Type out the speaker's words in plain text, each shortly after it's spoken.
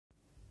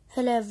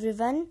Hello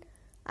everyone,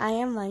 I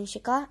am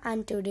Vanshika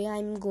and today I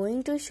am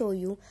going to show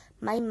you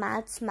my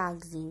maths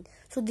magazine.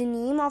 So the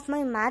name of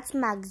my maths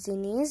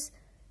magazine is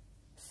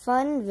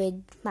Fun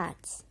with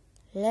Maths.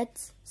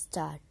 Let's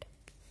start.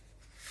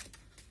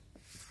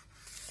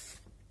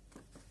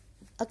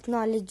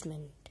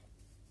 Acknowledgement.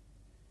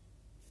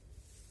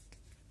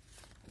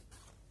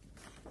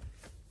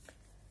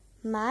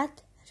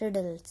 Math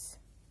riddles.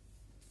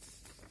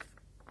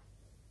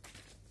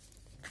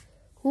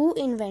 Who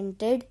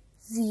invented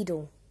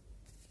zero?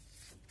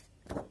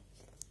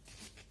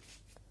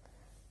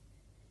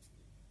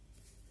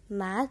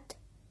 Math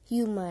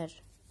humor.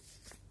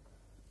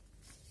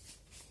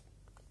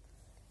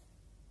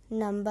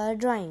 Number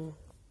drawing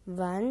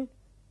 1,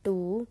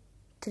 2,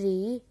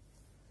 3,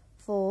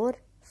 4,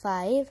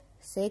 5,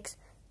 6,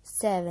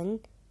 7,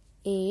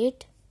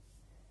 8,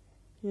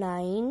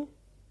 9,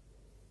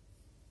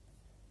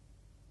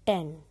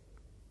 10.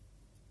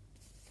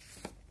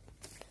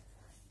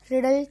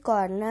 Riddle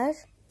corner.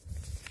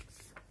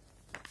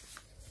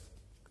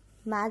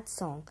 Math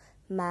song.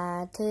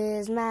 Math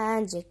is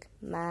magic,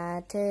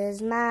 math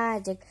is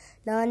magic.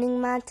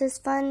 Learning math is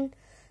fun,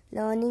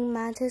 learning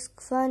math is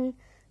fun.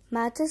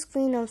 Math is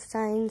queen of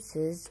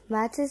sciences,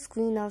 math is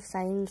queen of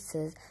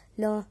sciences.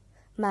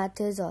 Math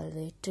is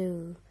always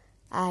true.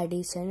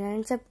 Addition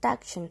and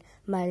subtraction,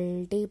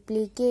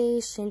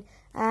 multiplication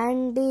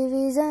and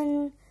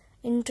division.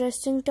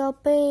 Interesting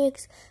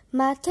topics.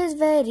 Math is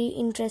very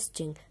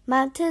interesting,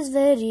 math is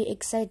very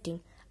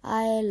exciting.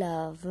 I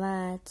love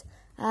math.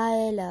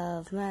 I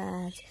love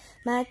math.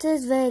 Math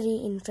is very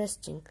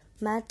interesting.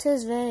 Math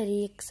is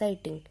very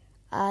exciting.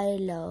 I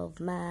love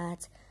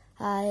math.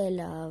 I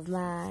love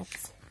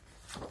math.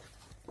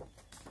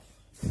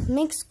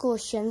 Mixed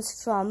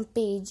questions from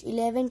page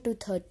 11 to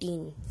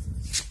 13.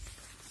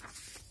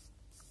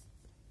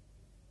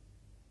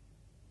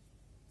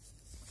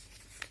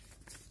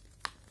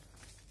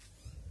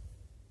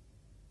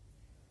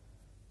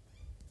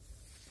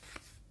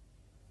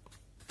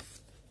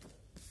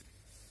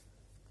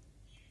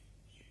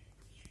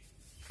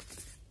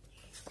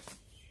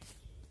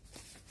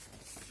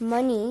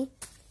 Money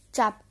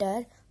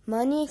chapter,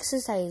 money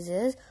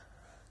exercises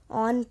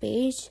on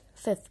page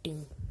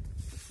 15.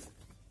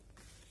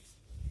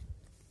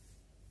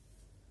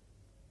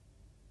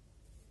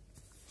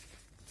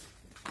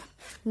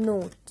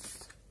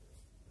 Notes.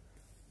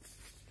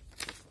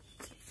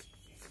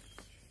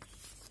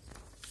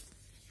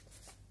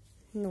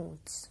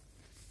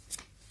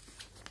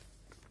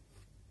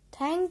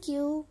 Thank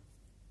you.